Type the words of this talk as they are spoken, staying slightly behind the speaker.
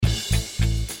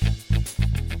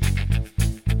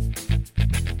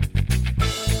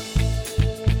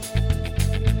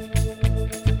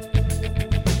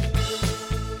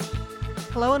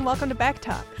and welcome to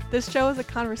Backtalk. This show is a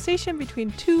conversation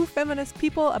between two feminist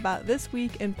people about this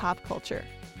week in pop culture.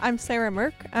 I'm Sarah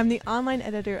Merck. I'm the online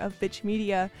editor of Bitch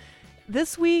Media.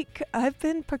 This week, I've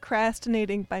been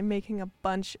procrastinating by making a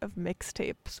bunch of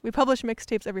mixtapes. We publish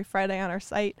mixtapes every Friday on our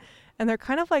site, and they're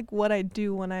kind of like what I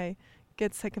do when I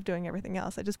get sick of doing everything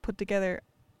else. I just put together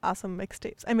awesome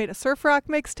mixtapes. I made a surf rock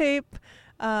mixtape.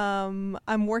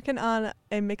 I'm working on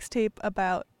a mixtape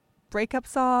about breakup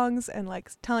songs and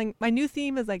my new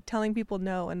theme is like telling people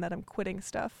no and that I'm quitting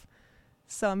stuff.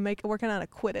 So I'm working on a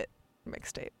Quit It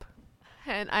mixtape.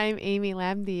 And I'm Amy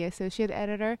Lamb, the associate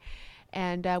editor,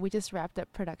 and we just wrapped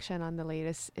up production on the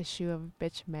latest issue of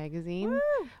Bitch magazine,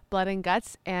 Woo! Blood and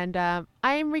Guts, and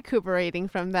I'm recuperating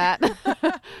from that.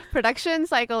 Production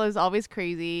cycle is always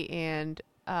crazy, and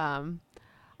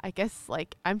I guess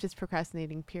I'm just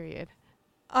procrastinating, period.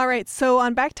 All right, so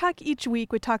on Backtalk each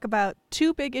week, we talk about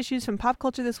two big issues from pop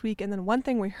culture this week, and then one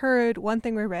thing we heard, one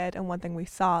thing we read, and one thing we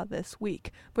saw this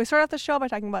week. But we start off the show by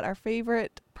talking about our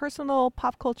favorite personal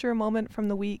pop culture moment from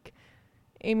the week.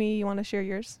 Amy, you want to share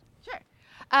yours? Sure.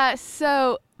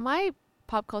 So my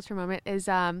pop culture moment is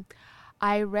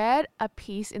I read a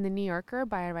piece in The New Yorker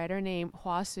by a writer named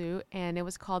Hua Su, and it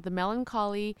was called The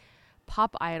Melancholy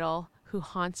Pop Idol Who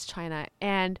Haunts China.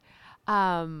 And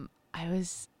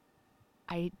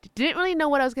I didn't really know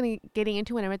what I was getting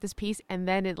into when I read this piece, and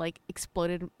then it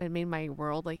exploded and made my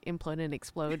world implode and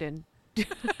explode and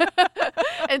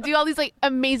and do all these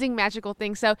amazing magical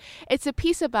things. So it's a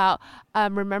piece about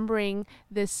remembering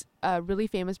this really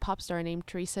famous pop star named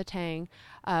Teresa Tang,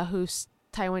 who's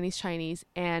Taiwanese Chinese,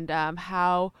 and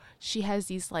how she has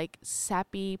these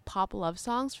sappy pop love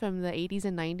songs from the 80s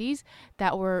and 90s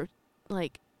that were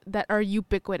that are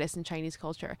ubiquitous in Chinese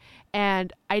culture.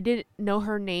 And I didn't know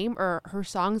her name or her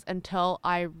songs until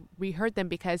I reheard them,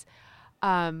 because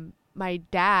my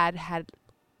dad had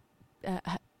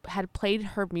played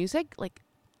her music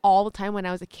all the time when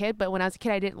I was a kid. But when I was a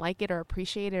kid, I didn't like it or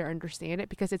appreciate it or understand it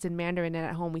because it's in Mandarin, and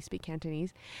at home we speak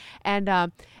Cantonese. And I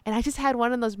just had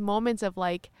one of those moments of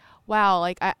wow,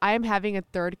 I am having a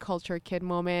third culture kid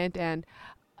moment, and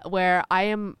where I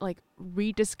am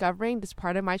rediscovering this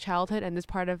part of my childhood and this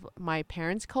part of my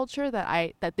parents' culture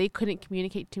that they couldn't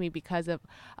communicate to me because of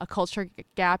a culture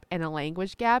gap and a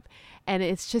language gap. And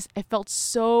it felt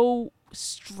so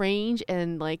strange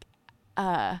and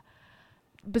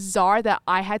bizarre that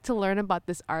I had to learn about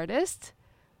this artist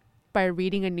by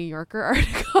reading a New Yorker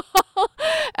article.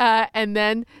 And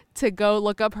then to go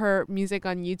look up her music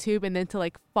on YouTube, and then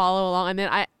to follow along, and then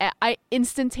I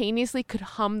instantaneously could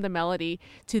hum the melody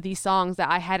to these songs that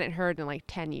I hadn't heard in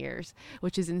 10 years,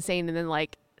 which is insane. And then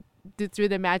through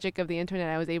the magic of the internet,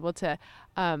 I was able to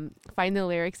find the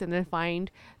lyrics, and then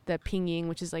find the pinyin,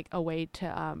 which is a way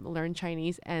to learn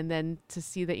Chinese, and then to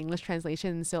see the English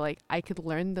translation. So I could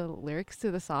learn the lyrics to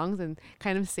the songs and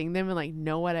kind of sing them and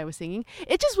know what I was singing.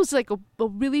 It just was a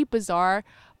really bizarre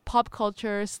pop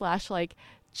culture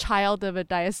 / child of a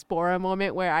diaspora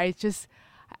moment where I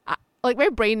my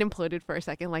brain imploded for a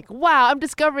second. Wow, I'm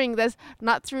discovering this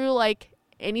not through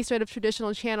any sort of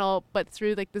traditional channel, but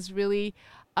through this really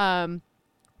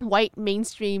white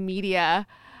mainstream media,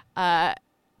 the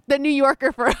New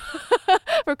Yorker for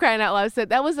for crying out loud. So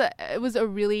it was a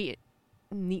really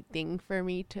neat thing for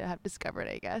me to have discovered,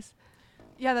 I guess.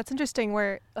 Yeah, that's interesting.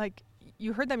 Where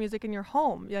you heard that music in your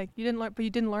home, you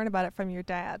didn't learn about it from your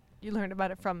dad. You learned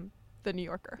about it from the New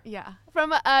Yorker. Yeah,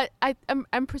 from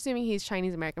I'm presuming he's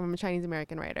Chinese American, from a Chinese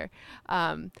American writer.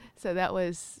 So that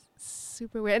was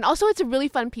super weird, and also it's a really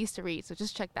fun piece to read. So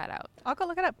just check that out. I'll go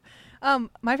look it up.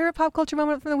 My favorite pop culture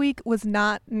moment from the week was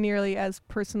not nearly as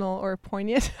personal or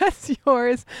poignant as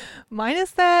yours. Mine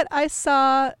is that I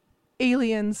saw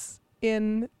Aliens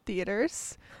in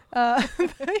theaters.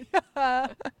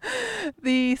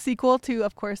 The sequel to,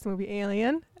 of course, the movie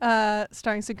Alien,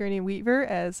 starring Sigourney Weaver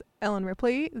as Ellen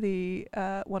Ripley, the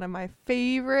one of my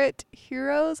favorite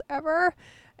heroes ever.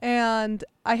 And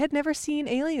I had never seen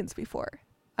Aliens before.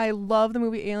 I love the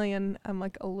movie Alien. I'm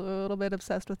a little bit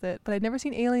obsessed with it, but I'd never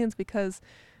seen Aliens because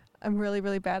I'm really,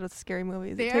 really bad with scary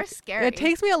movies. They are scary. It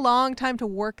takes me a long time to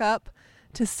work up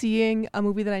to seeing a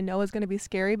movie that I know is going to be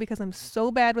scary, because I'm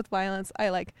so bad with violence.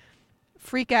 I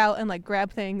freak out and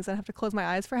grab things and have to close my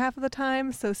eyes for half of the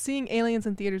time. So seeing Aliens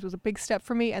in theaters was a big step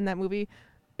for me, and that movie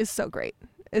is so great.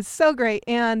 It's so great,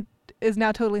 and is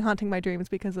now totally haunting my dreams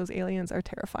because those aliens are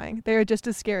terrifying. They are just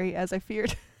as scary as I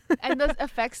feared. And those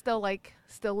effects still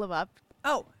live up.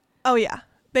 Oh yeah.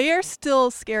 They are still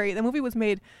scary. The movie was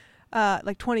made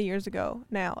 20 years ago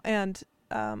now, and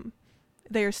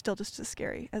they are still just as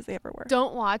scary as they ever were.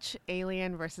 Don't watch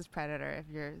Alien versus Predator if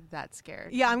you're that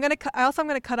scared. Yeah, I'm gonna cut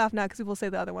off now because people say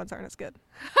the other ones aren't as good.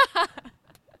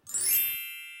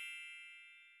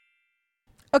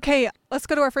 Okay, let's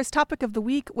go to our first topic of the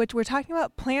week, which we're talking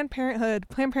about Planned Parenthood.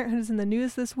 Planned Parenthood is in the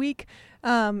news this week.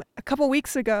 A couple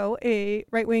weeks ago, a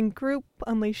right-wing group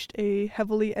unleashed a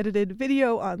heavily edited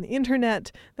video on the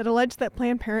internet that alleged that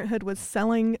Planned Parenthood was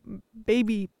selling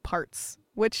baby parts,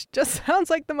 which just sounds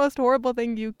like the most horrible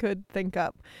thing you could think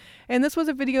up. And this was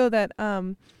a video that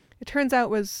it turns out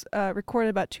was recorded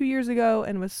about 2 years ago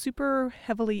and was super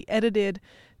heavily edited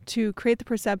to create the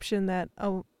perception that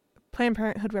a Planned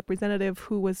Parenthood representative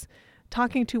who was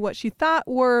talking to what she thought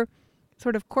were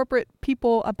sort of corporate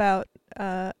people about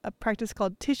a practice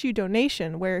called tissue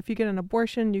donation, where if you get an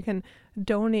abortion, you can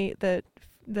donate the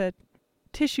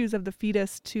tissues of the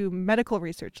fetus to medical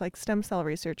research, like stem cell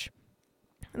research.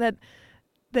 That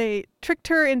they tricked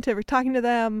her into talking to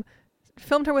them,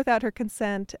 filmed her without her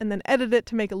consent, and then edited it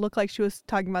to make it look like she was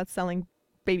talking about selling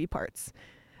baby parts.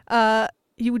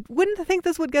 You wouldn't think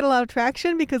this would get a lot of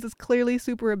traction because it's clearly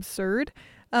super absurd.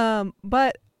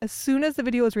 But as soon as the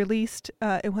video was released,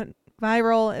 it went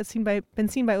viral. It's been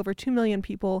seen by over 2 million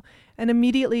people. And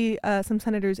immediately some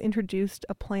senators introduced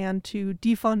a plan to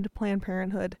defund Planned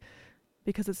Parenthood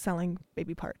because it's selling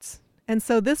baby parts. And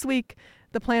so this week,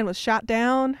 the plan was shot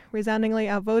down, resoundingly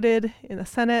outvoted in the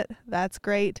Senate. That's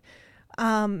great.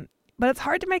 But it's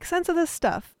hard to make sense of this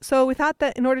stuff. So we thought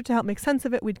that in order to help make sense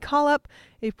of it, we'd call up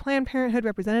a Planned Parenthood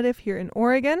representative here in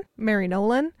Oregon, Mary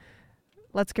Nolan.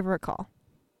 Let's give her a call.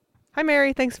 Hi,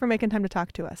 Mary. Thanks for making time to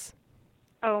talk to us.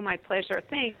 Oh, my pleasure.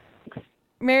 Thanks.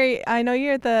 Mary, I know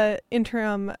you're the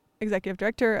interim executive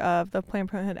director of the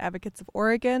Planned Parenthood Advocates of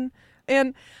Oregon.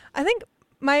 And I think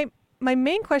my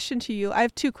main question to you, I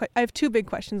have two big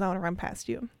questions I want to run past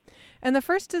you. And the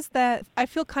first is that I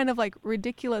feel kind of like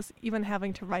ridiculous even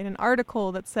having to write an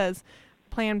article that says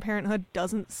Planned Parenthood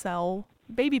doesn't sell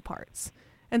baby parts.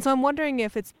 And so I'm wondering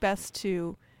if it's best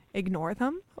to ignore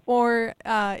them or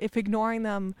if ignoring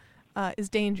them is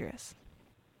dangerous.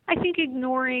 I think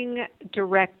ignoring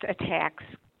direct attacks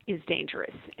is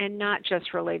dangerous, and not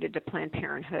just related to Planned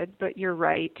Parenthood, but you're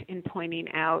right in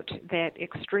pointing out that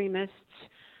extremists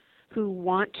who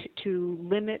want to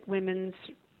limit women's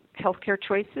healthcare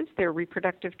choices, their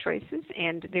reproductive choices,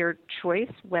 and their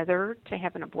choice whether to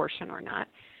have an abortion or not,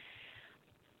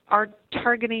 are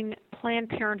targeting Planned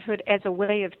Parenthood as a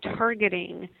way of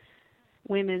targeting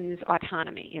women's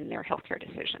autonomy in their healthcare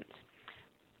decisions.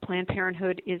 Planned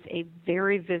Parenthood is a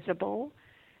very visible,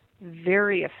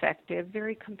 very effective,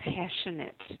 very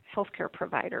compassionate healthcare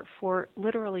provider for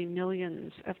literally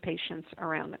millions of patients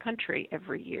around the country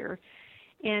every year,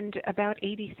 and about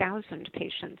 80,000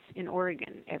 patients in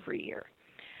Oregon every year.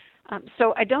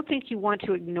 So I don't think you want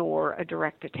to ignore a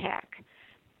direct attack.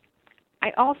 I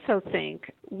also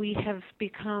think we have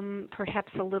become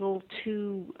perhaps a little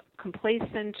too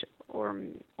complacent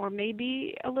or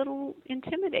maybe a little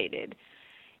intimidated,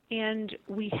 and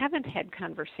we haven't had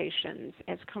conversations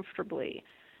as comfortably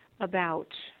about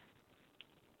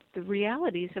the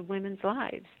realities of women's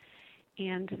lives,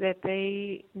 and that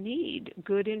they need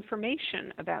good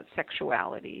information about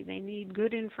sexuality. They need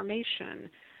good information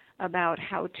about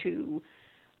how to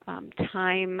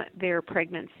time their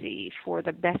pregnancy for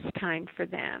the best time for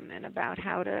them, and about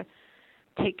how to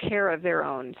take care of their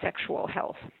own sexual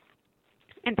health.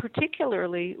 And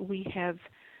particularly, we have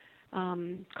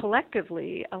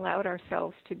collectively allowed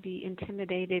ourselves to be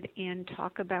intimidated and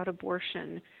talk about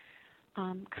abortion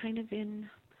kind of in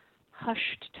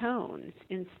hushed tones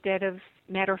instead of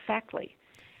matter-of-factly.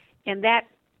 And that,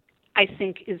 I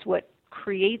think, is what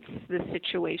creates the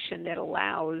situation that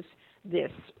allows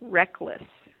this reckless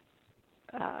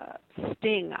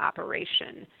sting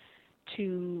operation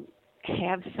to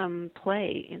have some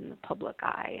play in the public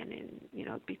eye, and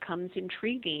it becomes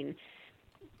intriguing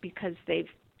because they've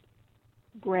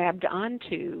grabbed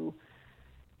onto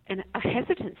a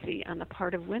hesitancy on the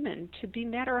part of women to be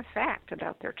matter-of-fact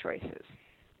about their choices.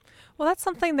 Well, that's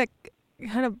something that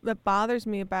that bothers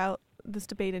me about this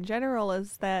debate in general,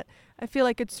 is that I feel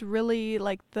like it's really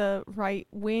like the right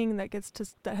wing that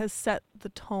has set the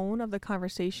tone of the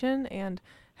conversation and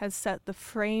has set the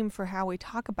frame for how we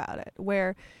talk about it,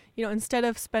 where, instead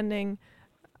of spending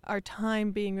our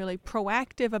time being really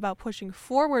proactive about pushing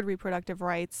forward reproductive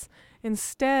rights,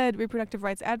 instead reproductive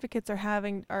rights advocates are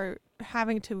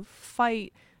having to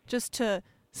fight just to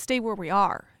stay where we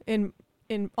are in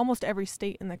almost every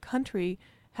state in the country,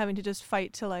 having to just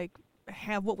fight to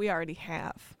have what we already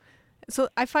have. So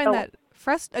I find that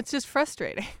it's just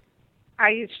frustrating.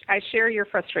 I share your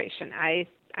frustration. I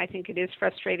think it is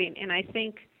frustrating, and I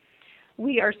think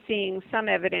we are seeing some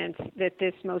evidence that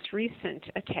this most recent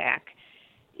attack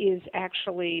is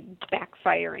actually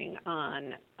backfiring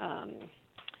on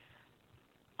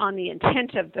the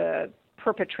intent of the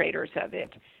perpetrators of it.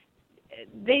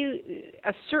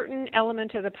 A certain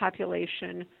element of the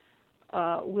population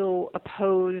will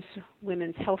oppose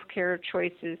women's health care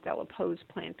choices. They'll oppose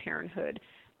Planned Parenthood.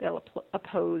 They'll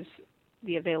oppose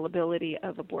the availability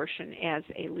of abortion as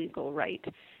a legal right.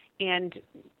 And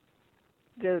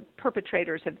the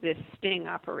perpetrators of this sting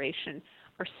operation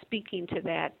are speaking to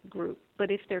that group. But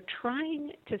if they're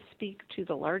trying to speak to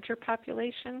the larger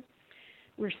population,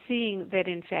 we're seeing that,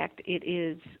 in fact,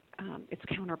 it's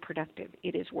counterproductive.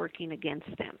 It is working against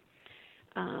them.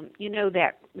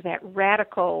 That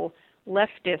radical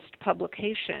leftist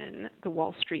publication, the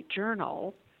Wall Street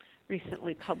Journal,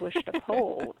 recently published a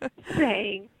poll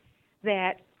saying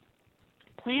that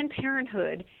Planned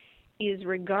Parenthood is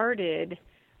regarded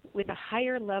with a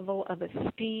higher level of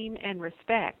esteem and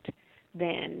respect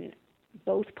than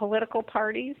both political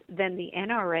parties, than the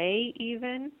NRA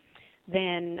even,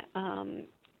 than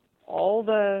all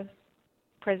the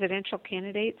presidential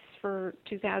candidates for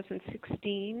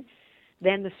 2016,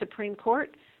 than the Supreme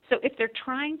Court. So if they're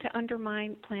trying to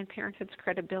undermine Planned Parenthood's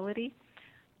credibility,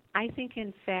 I think,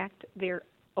 in fact, they're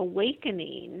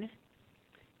awakening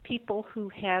people who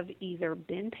have either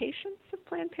been patients of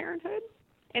Planned Parenthood,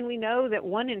 and we know that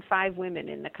 1 in 5 women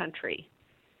in the country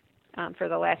for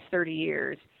the last 30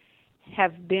 years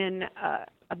have been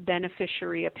a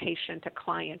beneficiary, a patient, a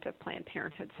client of Planned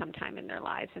Parenthood sometime in their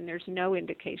lives, and there's no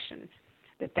indication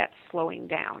that that's slowing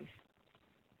down.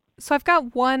 So I've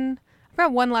got one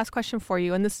last question for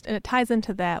you, and it ties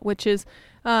into that, which is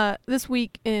this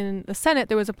week in the Senate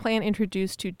there was a plan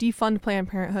introduced to defund Planned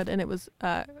Parenthood, and it was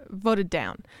voted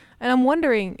down. And I'm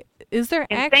wondering, is there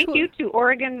thank you to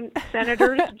Oregon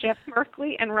Senators Jeff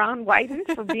Merkley and Ron Wyden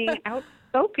for being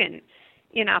outspoken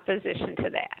in opposition to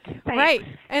that. Thanks. Right.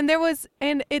 And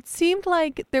it seemed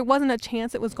like there wasn't a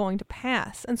chance it was going to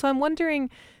pass. And so I'm wondering,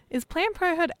 is Planned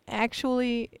Parenthood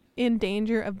actually in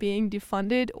danger of being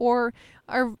defunded, or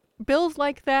are bills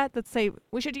like that say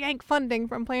we should yank funding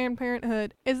from Planned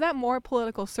Parenthood, is that more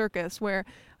political circus where,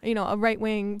 a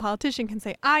right-wing politician can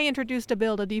say, I introduced a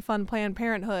bill to defund Planned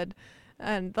Parenthood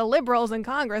and the liberals in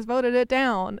Congress voted it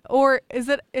down? Or is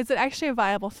it actually a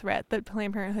viable threat that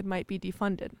Planned Parenthood might be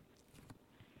defunded?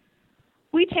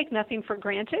 We take nothing for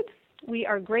granted. We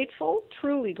are grateful,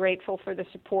 truly grateful, for the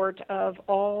support of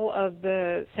all of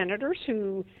the senators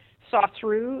who saw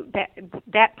through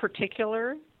that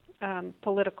particular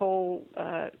political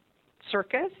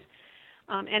circus,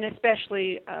 and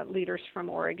especially leaders from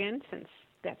Oregon, since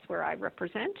that's where I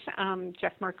represent,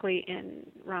 Jeff Merkley and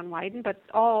Ron Wyden,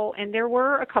 and there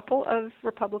were a couple of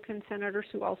Republican senators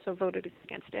who also voted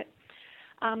against it.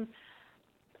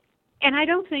 And I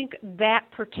don't think that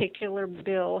particular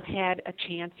bill had a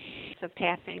chance of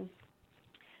passing.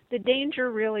 The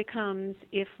danger really comes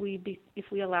if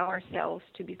we allow ourselves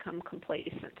to become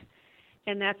complacent.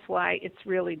 And that's why it's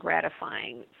really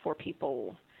gratifying for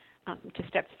people to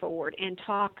step forward and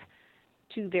talk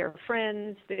to their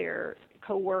friends, their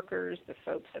coworkers, the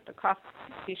folks at the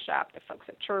coffee shop, the folks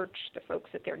at church, the folks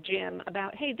at their gym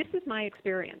about, hey, this is my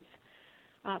experience.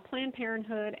 Planned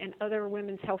Parenthood and other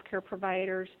women's health care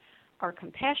providers are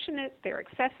compassionate, they're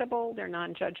accessible, they're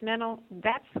non-judgmental.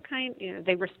 That's the kind,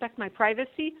 they respect my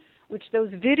privacy, which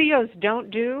those videos don't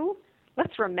do.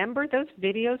 Let's remember those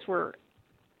videos were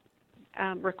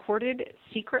recorded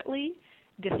secretly,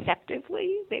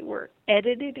 deceptively. They were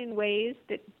edited in ways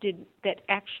that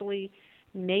actually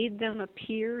made them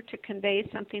appear to convey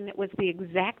something that was the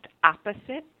exact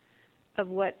opposite of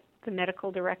what the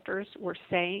medical directors were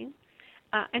saying.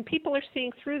 And people are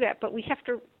seeing through that, but we have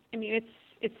to,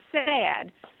 it's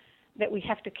sad that we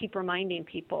have to keep reminding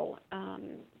people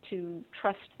to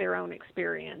trust their own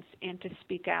experience and to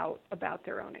speak out about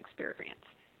their own experience.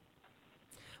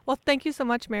 Well, thank you so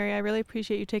much, Mary. I really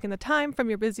appreciate you taking the time from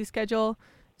your busy schedule,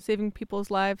 saving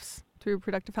people's lives through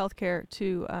reproductive health care,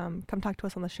 to come talk to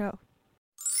us on the show.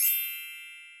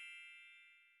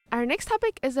 Our next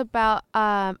topic is about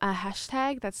a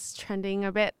hashtag that's trending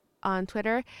a bit on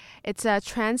Twitter. It's a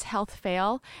trans health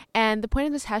fail, and the point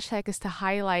of this hashtag is to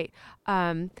highlight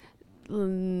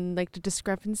like the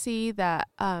discrepancy that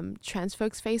trans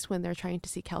folks face when they're trying to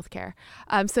seek healthcare.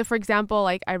 So for example,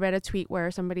 like I read a tweet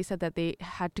where somebody said that they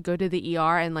had to go to the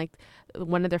ER and like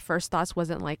one of their first thoughts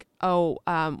wasn't like, oh,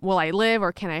 will I live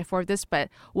or can I afford this, but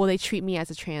will they treat me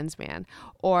as a trans man?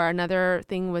 Or another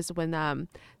thing was when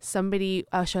somebody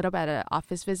showed up at an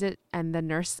office visit and the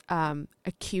nurse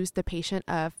accused the patient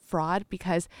of fraud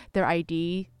because their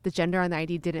ID, the gender on the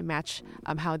ID didn't match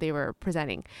how they were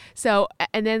presenting. So,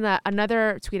 and then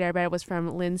another tweet I read was from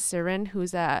Lynn Sirin,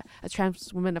 who's a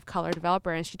trans woman of color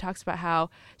developer, and she talks about how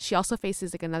she also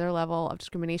faces like another level of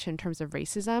discrimination in terms of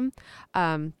racism.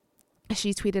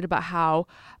 She tweeted about how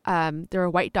there were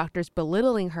white doctors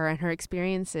belittling her and her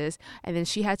experiences, and then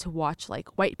she had to watch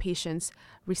like white patients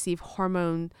receive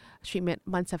hormone treatment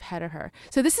months ahead of her.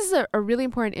 So this is a really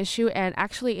important issue, and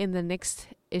actually in the next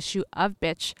issue of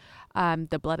Bitch,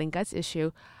 the Blood and Guts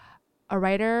issue, a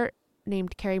writer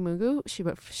named Carrie Mungu,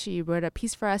 she wrote a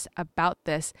piece for us about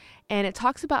this, and it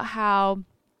talks about how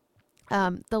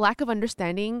the lack of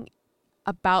understanding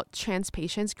about trans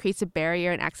patients creates a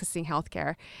barrier in accessing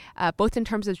healthcare, both in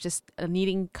terms of just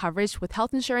needing coverage with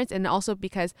health insurance and also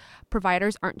because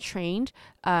providers aren't trained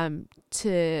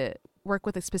to work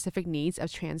with the specific needs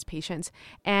of trans patients.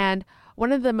 And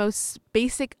one of the most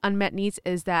basic unmet needs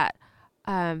is that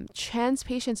trans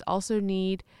patients also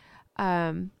need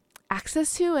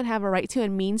access to and have a right to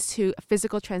and means to a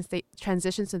physical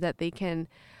transition so that they can,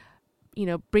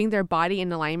 bring their body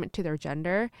in alignment to their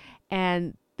gender.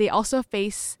 And they also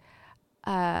face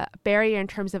a barrier in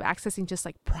terms of accessing just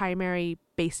like primary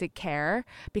basic care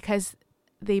because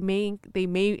they may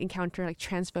encounter like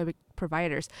transphobic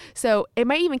providers. So it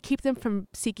might even keep them from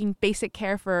seeking basic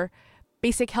care for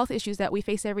basic health issues that we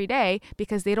face every day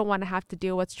because they don't want to have to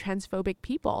deal with transphobic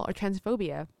people or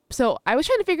transphobia. So I was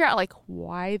trying to figure out like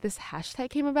why this hashtag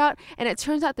came about, and it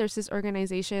turns out there's this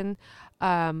organization,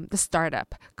 the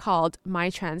startup called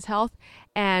My Trans Health,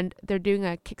 and they're doing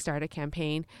a Kickstarter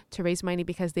campaign to raise money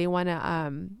because they want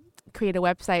to create a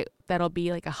website that'll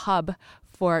be like a hub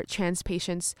for trans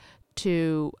patients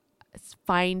to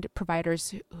find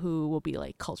providers who will be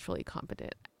like culturally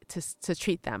competent to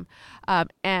treat them,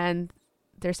 and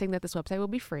they're saying that this website will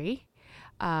be free.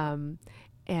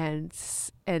 And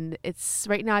it's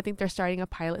right now, I think they're starting a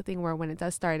pilot thing where when it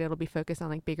does start, it'll be focused on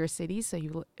like bigger cities.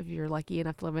 So if you're lucky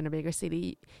enough to live in a bigger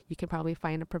city, you can probably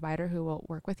find a provider who will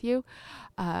work with you.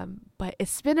 But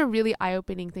it's been a really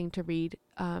eye-opening thing to read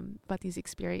about these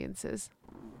experiences.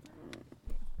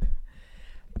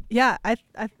 Yeah,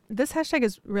 this hashtag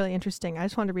is really interesting. I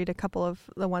just wanted to read a couple of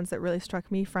the ones that really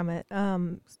struck me from it.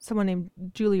 Someone named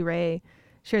Julie Ray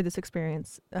shared this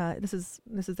experience. This is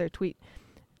their tweet.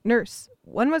 Nurse,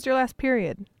 when was your last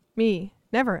period? Me,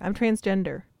 never. I'm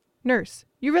transgender. Nurse,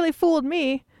 you really fooled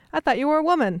me. I thought you were a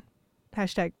woman.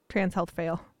 Hashtag trans health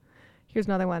fail. Here's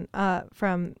another one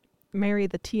from Mary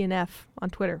the TNF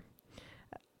on Twitter.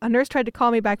 A nurse tried to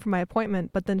call me back from my appointment,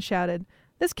 but then shouted,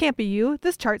 "This can't be you.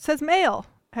 This chart says male."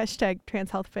 Hashtag trans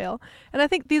health fail. And I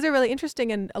think these are really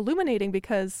interesting and illuminating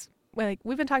because like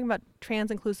we've been talking about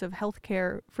trans inclusive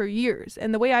healthcare for years.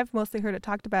 And the way I've mostly heard it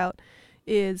talked about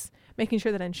is making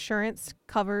sure that insurance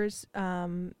covers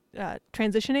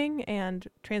transitioning and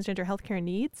transgender healthcare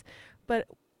needs. But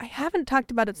I haven't talked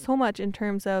about it so much in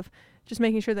terms of just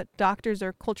making sure that doctors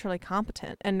are culturally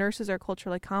competent and nurses are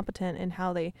culturally competent in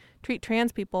how they treat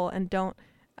trans people and don't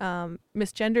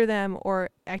misgender them or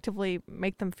actively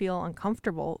make them feel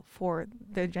uncomfortable for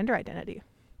their gender identity.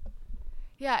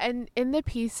 Yeah, and in the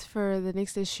piece for the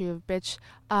next issue of Bitch,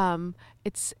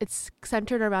 it's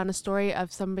centered around a story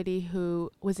of somebody who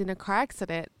was in a car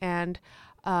accident and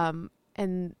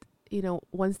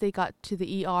once they got to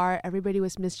the ER, everybody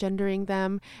was misgendering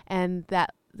them, and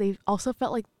that they also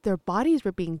felt like their bodies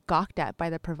were being gawked at by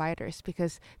the providers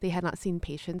because they had not seen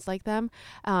patients like them.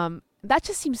 That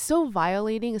just seems so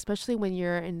violating, especially when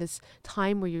you're in this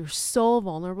time where you're so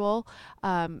vulnerable,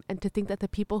 and to think that the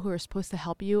people who are supposed to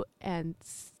help you and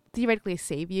theoretically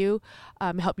save you,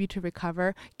 help you to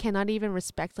recover, cannot even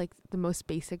respect like the most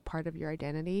basic part of your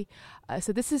identity.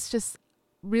 So this is just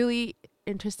really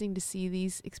interesting to see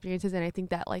these experiences, and I think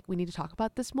that like we need to talk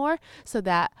about this more so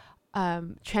that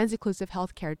trans inclusive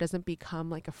healthcare doesn't become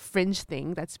like a fringe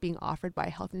thing that's being offered by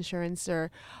health insurance or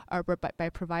by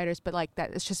providers, but like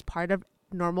that it's just part of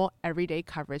normal everyday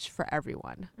coverage for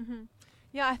everyone. Mm-hmm.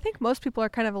 Yeah, I think most people are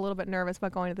kind of a little bit nervous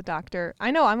about going to the doctor.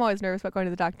 I know I'm always nervous about going to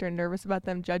the doctor and nervous about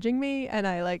them judging me, and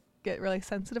I like get really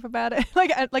sensitive about it.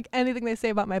 like anything they say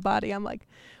about my body, I'm like,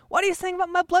 what are you saying about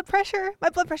my blood pressure? My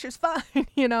blood pressure's fine,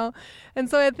 And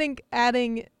so I think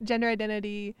adding gender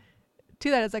identity to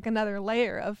that is like another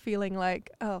layer of feeling like,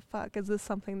 oh fuck, is this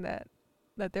something that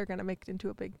that they're going to make it into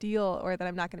a big deal, or that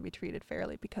I'm not going to be treated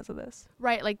fairly because of this.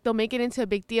 Right. Like they'll make it into a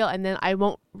big deal and then I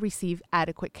won't receive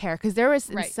adequate care. Because there was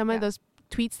in some of those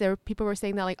tweets there, people were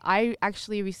saying that like I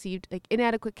actually received like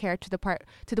inadequate care to the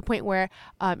point where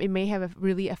it may have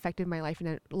really affected my life in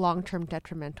a long-term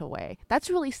detrimental way. That's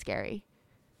really scary.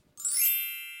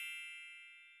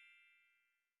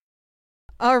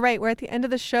 All right, we're at the end of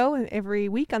the show, and every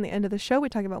week on the end of the show, we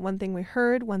talk about one thing we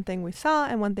heard, one thing we saw,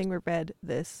 and one thing we read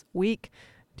this week.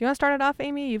 Do you want to start it off,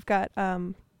 Amy? You've got,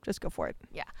 just go for it.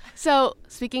 Yeah. So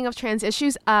speaking of trans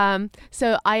issues,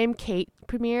 so I Am Kate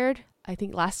premiered, I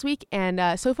think, last week,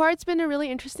 and so far it's been a really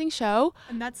interesting show.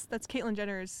 And that's Caitlyn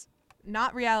Jenner's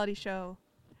not reality show,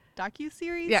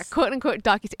 docu-series? Yeah, quote unquote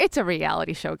docu. It's a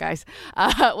reality show, guys,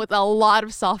 with a lot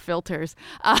of soft filters.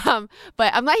 But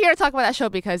I'm not here to talk about that show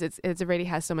because it's already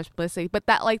has so much publicity. But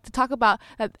that like to talk about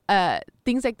that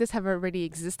things like this have already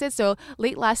existed. So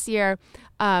late last year,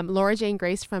 Laura Jane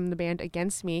Grace from the band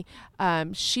Against Me,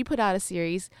 she put out a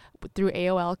series through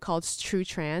AOL called True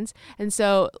Trans. And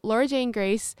so Laura Jane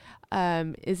Grace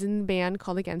is in the band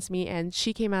called Against Me, and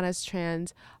she came out as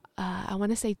trans I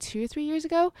want to say 2 or 3 years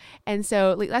ago. And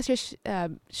so like last year,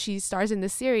 she stars in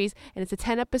this series, and it's a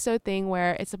 10-episode thing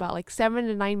where it's about like 7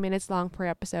 to 9 minutes long per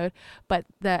episode. But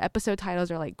the episode titles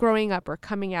are like growing up or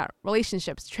coming out,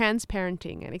 relationships, trans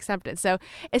parenting, and acceptance. So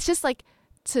it's just like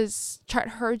to chart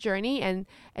her journey, and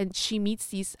she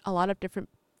meets a lot of different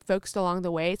folks along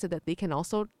the way so that they can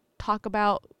also talk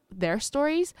about their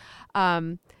stories.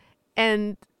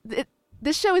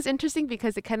 This show is interesting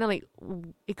because it kind of like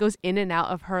it goes in and out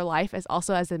of her life as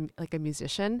a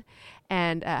musician,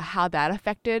 and how that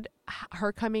affected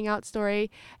her coming out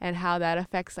story, and how that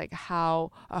affects like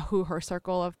how who her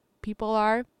circle of people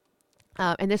are.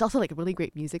 And there's also like really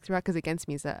great music throughout because Against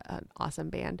Me is an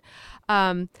awesome band.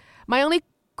 My only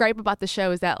gripe about the show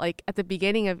is that like at the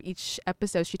beginning of each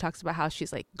episode, she talks about how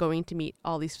she's like going to meet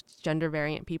all these gender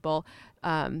variant people.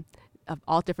 Of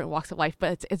all different walks of life,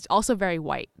 but it's also very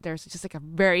white. There's just like a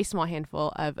very small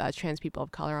handful of trans people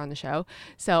of color on the show.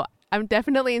 So I'm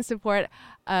definitely in support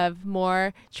of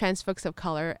more trans folks of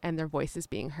color and their voices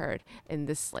being heard in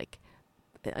this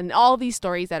and all these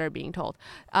stories that are being told.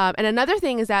 And another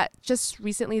thing is that just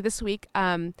recently this week,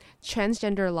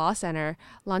 Transgender Law Center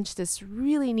launched this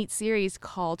really neat series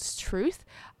called Truth.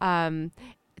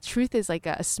 Truth is like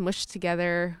a smushed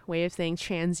together way of saying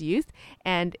trans youth,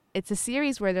 and it's a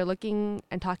series where they're looking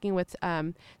and talking with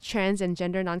trans and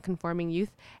gender nonconforming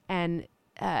youth, and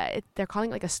they're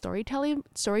calling it like a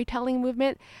storytelling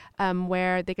movement,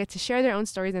 where they get to share their own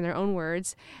stories in their own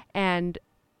words, and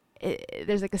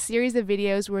there's like a series of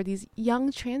videos where these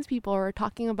young trans people are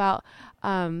talking about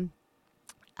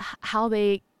how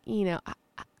they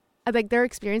like their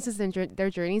experiences and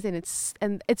their journeys, and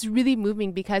it's really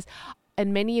moving because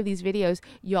in many of these videos,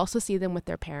 you also see them with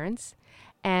their parents.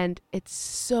 And it's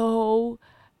so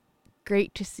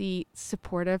great to see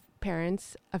supportive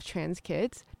parents of trans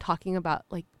kids talking about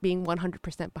like being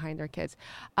 100% behind their kids.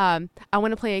 I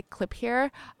want to play a clip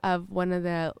here of one of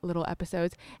the little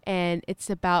episodes. And it's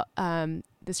about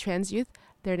this trans youth.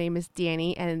 Their name is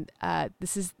Danny. And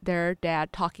this is their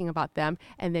dad talking about them.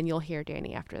 And then you'll hear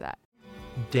Danny after that.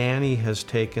 Danny has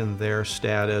taken their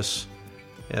status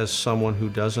as someone who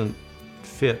doesn't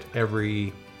fit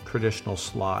every traditional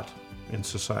slot in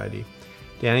society.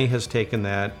 Danny has taken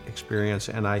that experience,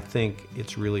 and I think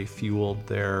it's really fueled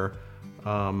their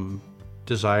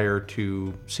desire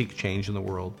to seek change in the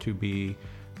world, to be,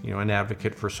 an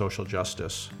advocate for social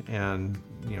justice, and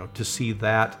to see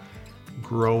that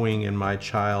growing in my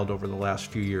child over the last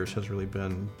few years has really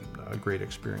been a great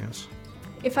experience.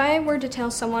 If I were to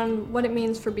tell someone what it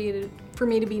means for me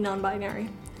to be non-binary,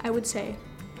 I would say,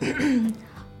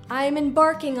 I am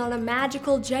embarking on a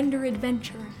magical gender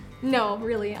adventure. No,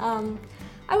 really.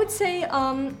 I would say,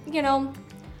 I'm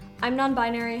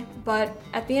non-binary, but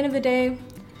at the end of the day,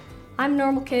 I'm a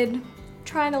normal kid,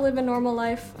 trying to live a normal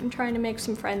life. I'm trying to make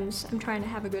some friends. I'm trying to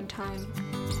have a good time.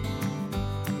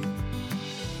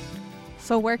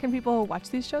 So where can people watch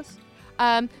these shows?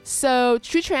 So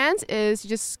True Trans is, you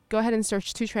just go ahead and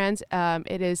search True Trans.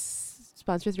 It is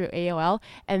sponsored through AOL.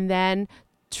 And then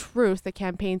Truth, the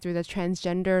campaign through the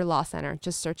Transgender Law Center.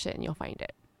 Just search it and you'll find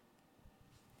it.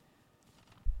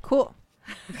 Cool.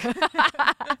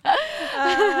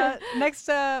 Next,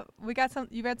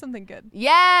 you read something good.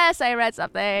 Yes, I read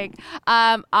something.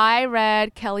 I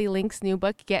read Kelly Link's new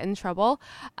book, Get in Trouble.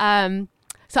 So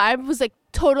I was like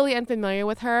totally unfamiliar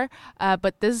with her,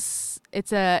 but it's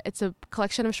a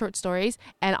collection of short stories,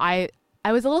 and I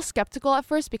was a little skeptical at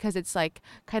first because it's like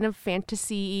kind of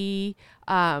fantasy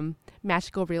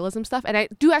magical realism stuff. And I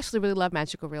do actually really love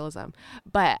magical realism,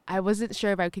 but I wasn't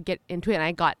sure if I could get into it, and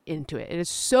I got into it. It is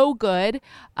so good,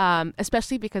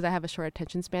 especially because I have a short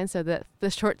attention span, so that the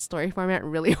short story format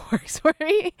really works for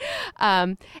me.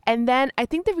 And then I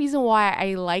think the reason why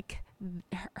I like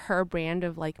her brand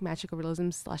of like magical realism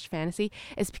 / fantasy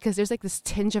is because there's like this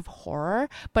tinge of horror,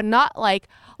 but not like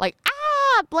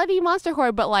bloody monster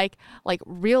horror, but like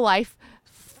real life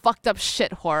fucked up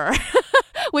shit horror,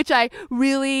 which I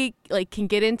really like can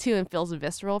get into and feels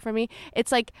visceral for me.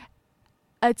 It's like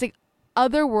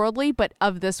otherworldly, but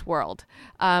of this world.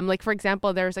 Like for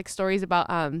example, there's like stories about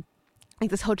like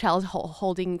this hotel is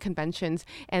holding conventions,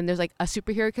 and there's like a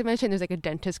superhero convention, there's like a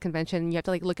dentist convention, and you have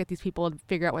to like look at these people and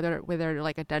figure out whether they're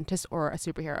like a dentist or a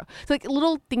superhero. So like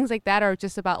little things like that are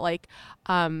just about like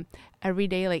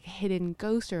everyday like hidden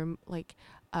ghosts or like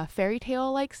fairy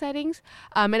tale like settings.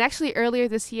 And actually earlier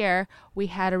this year we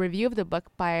had a review of the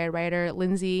book by writer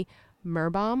Lindsay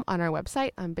Merbaum on our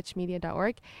website on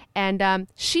bitchmedia.org, and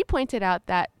she pointed out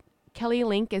that Kelly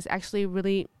Link is actually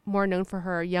really more known for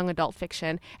her young adult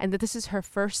fiction, and that this is her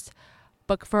first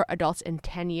book for adults in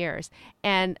 10 years.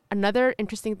 And another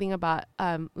interesting thing about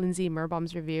Lindsay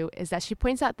Merbaum's review is that she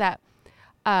points out that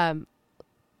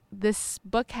this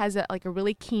book has a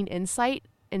really keen insight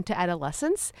into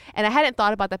adolescence. And I hadn't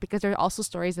thought about that because there are also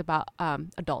stories about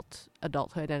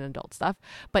adulthood and adult stuff.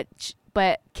 But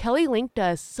Kelly Link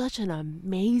does such an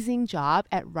amazing job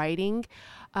at writing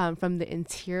from the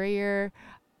interior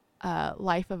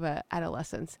life of a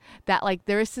adolescence, that like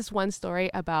there is this one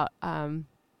story about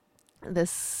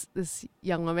this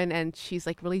young woman, and she's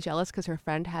like really jealous because her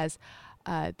friend has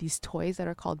these toys that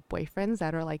are called boyfriends,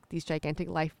 that are like these gigantic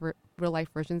real life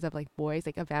versions of like boys,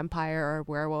 like a vampire or a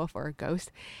werewolf or a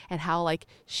ghost, and how like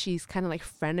she's kind of like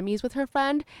frenemies with her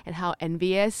friend, and how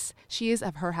envious she is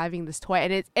of her having this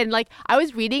toy. And like I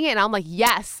was reading it and I'm like,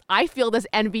 yes, I feel this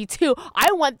envy too.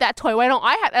 I want that toy. Why don't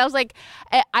I have? And I was like,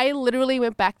 I literally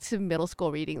went back to middle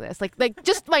school reading this. Like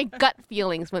just my gut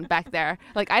feelings went back there.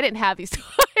 Like I didn't have these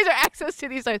toys or access to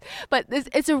these toys, but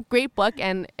it's a great book,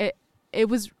 and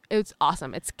it's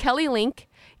awesome. It's Kelly Link,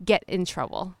 Get in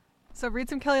Trouble. So read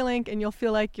some Kelly Link and you'll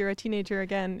feel like you're a teenager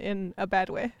again in a bad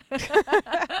way.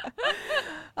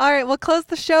 All right, we'll close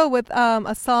the show with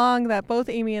a song that both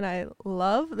Amy and I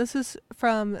love. This is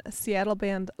from Seattle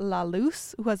band La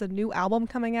Luz, who has a new album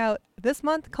coming out this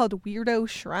month called Weirdo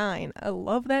Shrine. I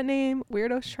love that name,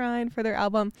 Weirdo Shrine, for their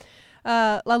album.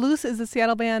 La Luz is a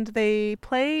Seattle band. They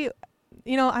play,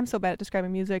 I'm so bad at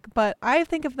describing music, but I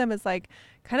think of them as like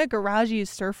kind of garagey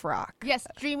surf rock. Yes,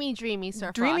 dreamy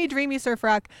surf rock. Dreamy surf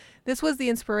rock. This was the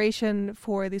inspiration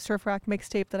for the surf rock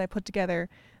mixtape that I put together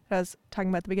that I was talking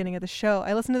about at the beginning of the show.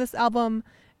 I listened to this album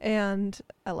and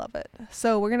I love it.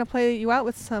 So we're going to play you out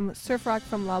with some surf rock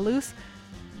from La Luz.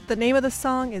 The name of the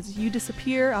song is You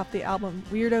Disappear off the album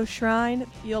Weirdo Shrine.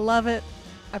 You'll love it.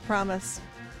 I promise.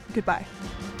 Goodbye.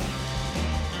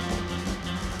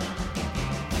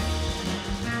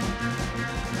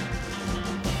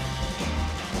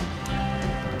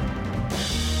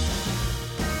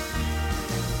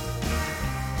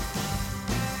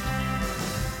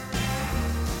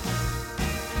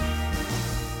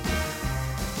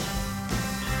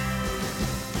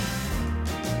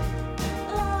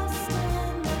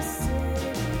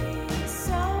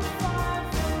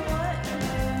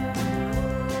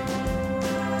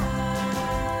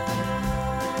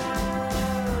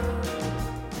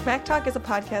 Backtalk is a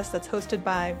podcast that's hosted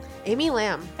by Amy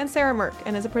Lamb and Sarah Merck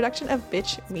and is a production of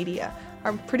Bitch Media.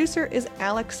 Our producer is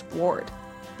Alex Ward.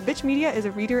 Bitch Media is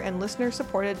a reader and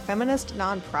listener-supported feminist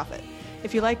nonprofit.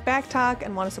 If you like Backtalk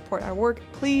and want to support our work,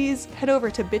 please head over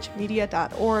to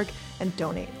bitchmedia.org and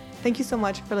donate. Thank you so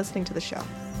much for listening to the show.